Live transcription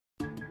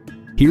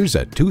Here's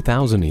a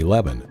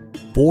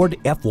 2011 Ford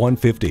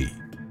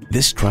F-150.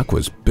 This truck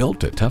was built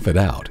to tough it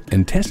out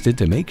and tested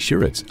to make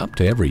sure it's up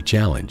to every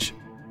challenge.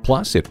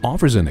 Plus, it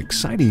offers an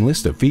exciting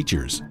list of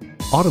features: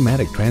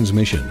 automatic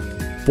transmission,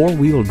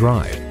 four-wheel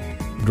drive,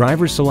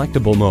 driver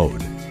selectable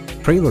mode,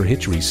 trailer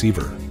hitch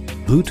receiver,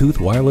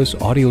 Bluetooth wireless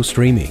audio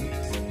streaming,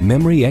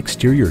 memory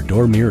exterior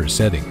door mirror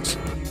settings,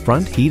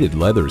 front heated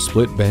leather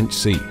split bench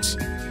seats,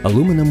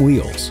 aluminum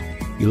wheels,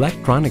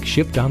 electronic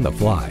shift on the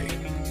fly,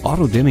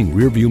 auto dimming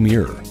rear view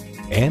mirror,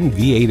 and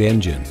V8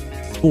 engine.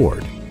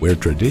 Ford, where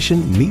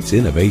tradition meets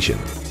innovation.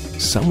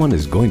 Someone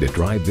is going to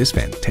drive this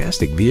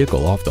fantastic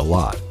vehicle off the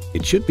lot.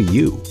 It should be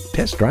you.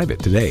 Test drive it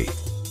today.